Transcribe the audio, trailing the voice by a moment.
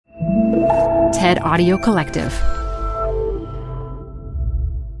TED Audio Collective.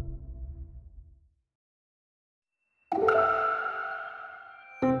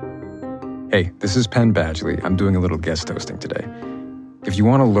 Hey, this is Penn Badgley. I'm doing a little guest hosting today. If you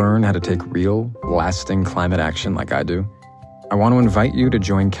want to learn how to take real, lasting climate action like I do, I want to invite you to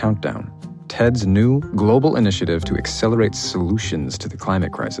join Countdown, TED's new global initiative to accelerate solutions to the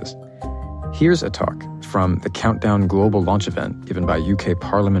climate crisis. Here's a talk from the Countdown Global Launch event given by UK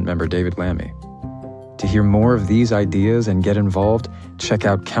Parliament member David Lammy. To hear more of these ideas and get involved, check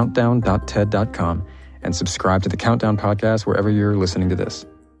out countdown.ted.com and subscribe to the Countdown podcast wherever you're listening to this.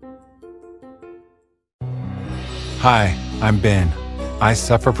 Hi, I'm Ben. I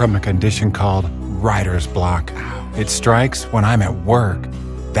suffer from a condition called writer's block. It strikes when I'm at work.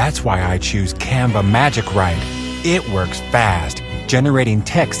 That's why I choose Canva Magic Write. It works fast, generating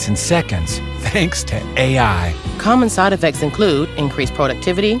text in seconds, thanks to AI. Common side effects include increased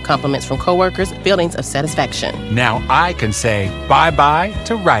productivity, compliments from coworkers, feelings of satisfaction. Now I can say bye-bye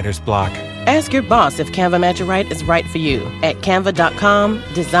to writer's block. Ask your boss if Canva Magic Write is right for you at canva.com,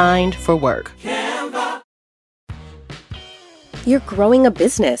 designed for work. Canva. You're growing a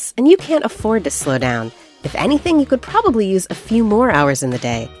business, and you can't afford to slow down. If anything, you could probably use a few more hours in the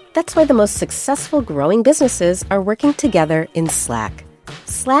day. That's why the most successful growing businesses are working together in Slack.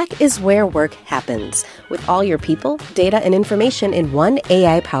 Slack is where work happens, with all your people, data, and information in one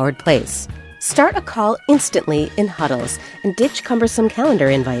AI-powered place. Start a call instantly in huddles and ditch cumbersome calendar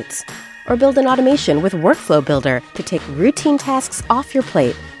invites. Or build an automation with Workflow Builder to take routine tasks off your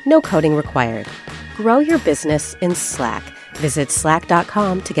plate, no coding required. Grow your business in Slack. Visit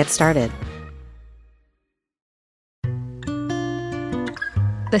slack.com to get started.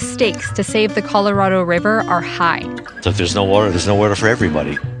 The stakes to save the Colorado River are high. So if there's no water for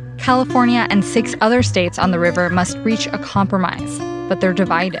everybody. California and 6 other states on the river must reach a compromise, but they're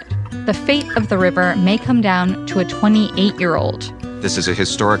divided. The fate of the river may come down to a 28-year-old. This is a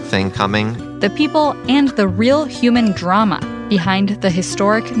historic thing coming. The people and the real human drama behind the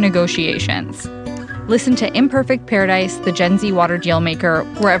historic negotiations. Listen to Imperfect Paradise, the Gen Z water deal maker,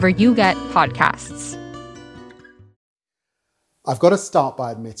 wherever you get podcasts. I've got to start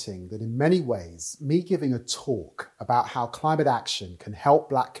by admitting that in many ways, me giving a talk about how climate action can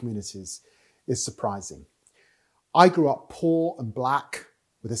help Black communities is surprising. I grew up poor and Black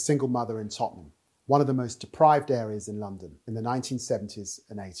with a single mother in Tottenham, one of the most deprived areas in London in the 1970s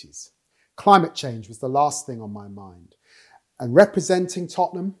and 80s. Climate change was the last thing on my mind. And representing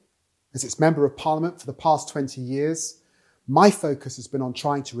Tottenham as its Member of Parliament for the past 20 years, my focus has been on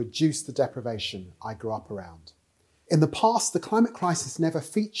trying to reduce the deprivation I grew up around. In the past, the climate crisis never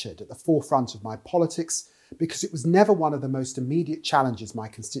featured at the forefront of my politics because it was never one of the most immediate challenges my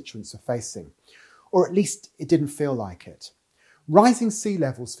constituents are facing, or at least it didn't feel like it. Rising sea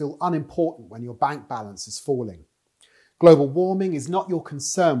levels feel unimportant when your bank balance is falling. Global warming is not your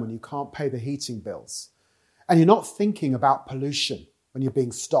concern when you can't pay the heating bills. And you're not thinking about pollution when you're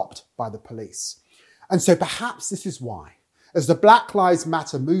being stopped by the police. And so perhaps this is why, as the Black Lives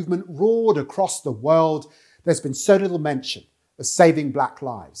Matter movement roared across the world, there's been so little mention of saving Black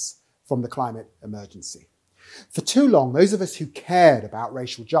lives from the climate emergency. For too long, those of us who cared about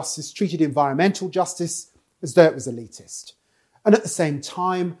racial justice treated environmental justice as though it was elitist. And at the same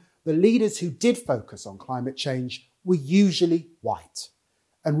time, the leaders who did focus on climate change were usually white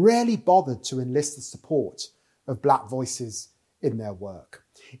and rarely bothered to enlist the support of Black voices in their work.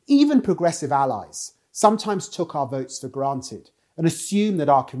 Even progressive allies sometimes took our votes for granted and assumed that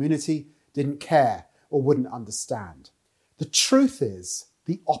our community didn't care or wouldn't understand. The truth is,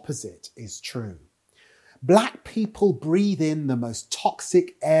 the opposite is true. Black people breathe in the most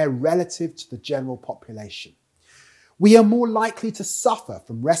toxic air relative to the general population. We are more likely to suffer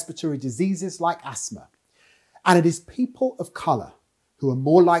from respiratory diseases like asthma, and it is people of colour who are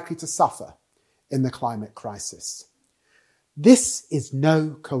more likely to suffer in the climate crisis. This is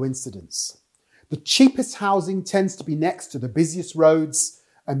no coincidence. The cheapest housing tends to be next to the busiest roads,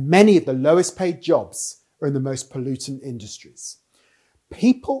 and many of the lowest paid jobs are in the most pollutant industries.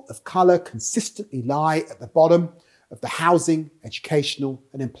 People of colour consistently lie at the bottom of the housing, educational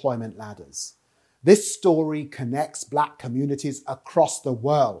and employment ladders. This story connects Black communities across the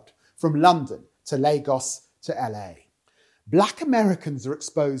world, from London to Lagos to LA. Black Americans are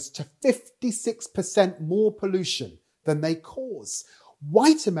exposed to 56% more pollution than they cause.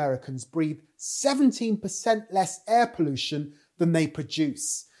 White Americans breathe 17% less air pollution than they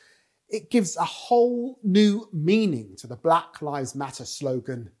produce. It gives a whole new meaning to the Black Lives Matter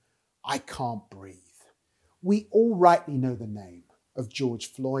slogan, I can't breathe. We all rightly know the name of George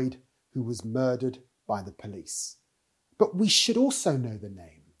Floyd, who was murdered by the police. But we should also know the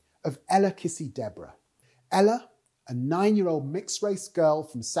name of Ella Kissy Deborah. Ella, a 9-year-old mixed-race girl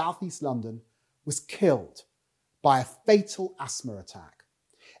from southeast London, was killed by a fatal asthma attack.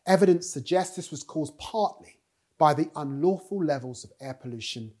 Evidence suggests this was caused partly by the unlawful levels of air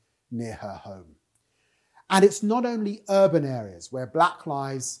pollution near her home. And it's not only urban areas where Black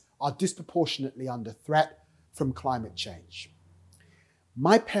lives are disproportionately under threat from climate change.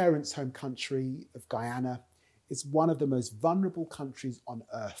 My parents' home country of Guyana is one of the most vulnerable countries on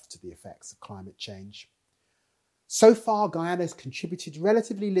earth to the effects of climate change. So far, Guyana has contributed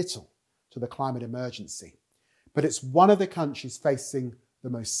relatively little to the climate emergency, but it's one of the countries facing the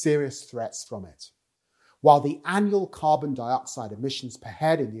most serious threats from it. While the annual carbon dioxide emissions per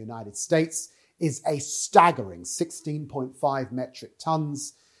head in the United States is a staggering 16.5 metric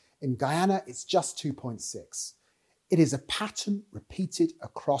tons, in Guyana it's just 2.6. It is a pattern repeated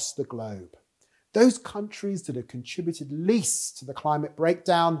across the globe. Those countries that have contributed least to the climate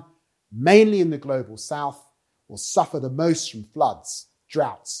breakdown, mainly in the global south, will suffer the most from floods,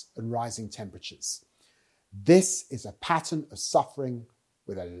 droughts, and rising temperatures. This is a pattern of suffering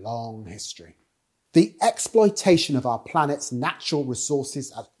with a long history. The exploitation of our planet's natural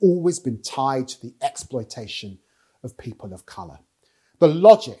resources has always been tied to the exploitation of people of colour. The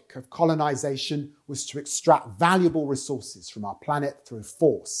logic of colonisation was to extract valuable resources from our planet through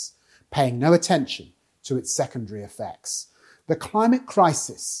force, paying no attention to its secondary effects. The climate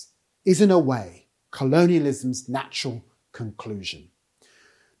crisis is, in a way, colonialism's natural conclusion.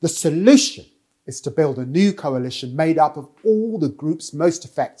 The solution is to build a new coalition made up of all the groups most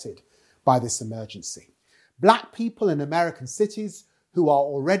affected by this emergency. Black people in American cities who are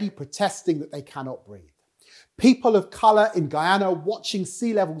already protesting that they cannot breathe. People of colour in Guyana watching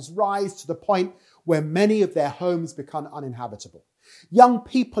sea levels rise to the point where many of their homes become uninhabitable. Young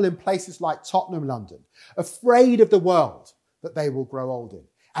people in places like Tottenham, London, afraid of the world that they will grow old in.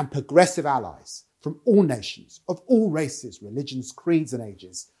 And progressive allies from all nations, of all races, religions, creeds and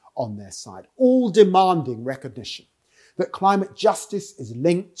ages on their side, all demanding recognition that climate justice is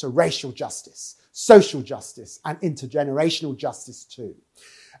linked to racial justice, social justice and intergenerational justice too.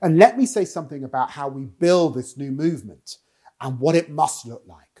 And let me say something about how we build this new movement and what it must look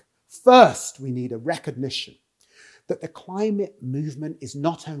like. First, we need a recognition that the climate movement is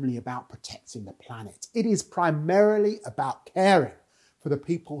not only about protecting the planet, it is primarily about caring for the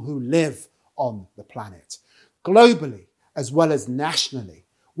people who live on the planet. Globally, as well as nationally,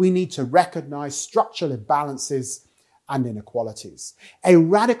 we need to recognise structural imbalances and inequalities. A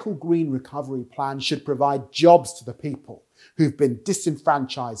radical green recovery plan should provide jobs to the people who've been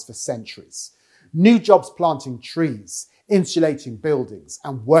disenfranchised for centuries. New jobs planting trees, insulating buildings,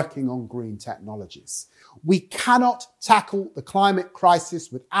 and working on green technologies. We cannot tackle the climate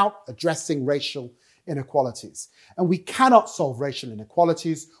crisis without addressing racial inequalities. And we cannot solve racial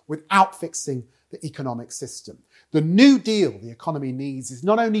inequalities without fixing the economic system. The New Deal the economy needs is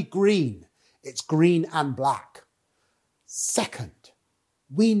not only green, it's green and black. Second,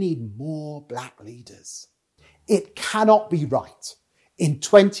 we need more black leaders. It cannot be right in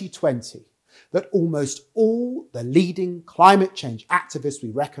 2020 that almost all the leading climate change activists we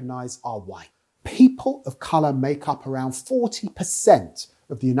recognise are white. People of colour make up around 40%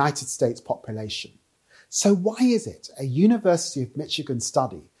 of the United States population. So why is it a University of Michigan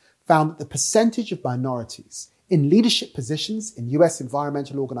study found that the percentage of minorities in leadership positions in US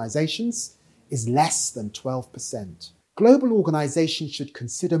environmental organisations is less than 12%? Global organisations should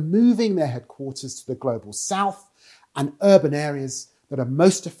consider moving their headquarters to the global south and urban areas that are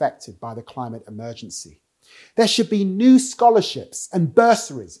most affected by the climate emergency. There should be new scholarships and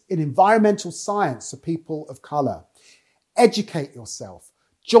bursaries in environmental science for people of colour. Educate yourself.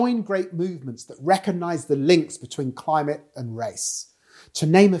 Join great movements that recognise the links between climate and race. To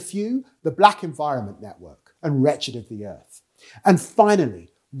name a few, the Black Environment Network and Wretched of the Earth. And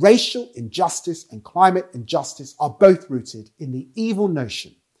finally, racial injustice and climate injustice are both rooted in the evil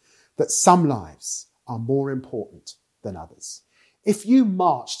notion that some lives are more important than others. If you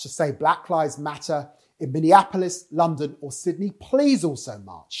march to say Black Lives Matter in Minneapolis, London or Sydney, please also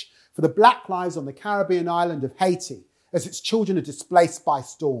march for the Black lives on the Caribbean island of Haiti as its children are displaced by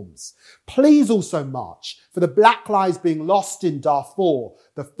storms. Please also march for the Black lives being lost in Darfur,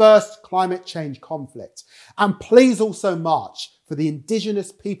 the first climate change conflict. And please also march for the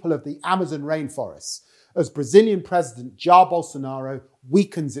indigenous people of the Amazon rainforests as Brazilian President Jair Bolsonaro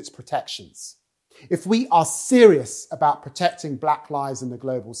weakens its protections. If we are serious about protecting Black lives in the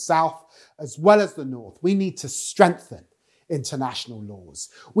global south, as well as the north, we need to strengthen international laws.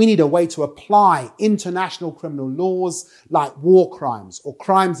 We need a way to apply international criminal laws like war crimes or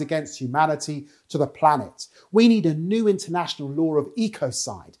crimes against humanity to the planet. We need a new international law of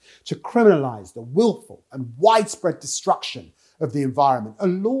ecocide to criminalize the willful and widespread destruction of the environment, a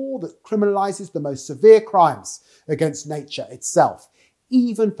law that criminalizes the most severe crimes against nature itself,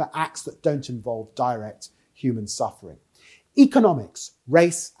 even for acts that don't involve direct human suffering. Economics,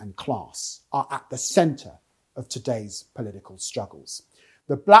 race, and class are at the center of today's political struggles.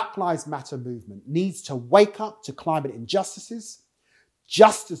 The Black Lives Matter movement needs to wake up to climate injustices,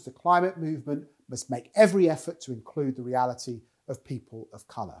 just as the climate movement must make every effort to include the reality of people of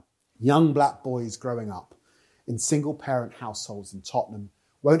colour. Young black boys growing up in single-parent households in Tottenham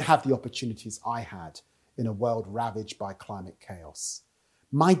won't have the opportunities I had in a world ravaged by climate chaos.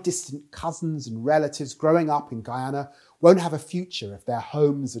 My distant cousins and relatives growing up in Guyana won't have a future if their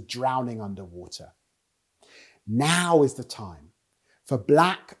homes are drowning underwater. Now is the time for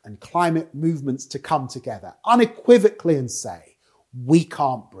black and climate movements to come together unequivocally and say, we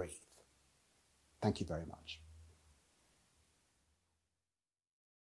can't breathe. Thank you very much.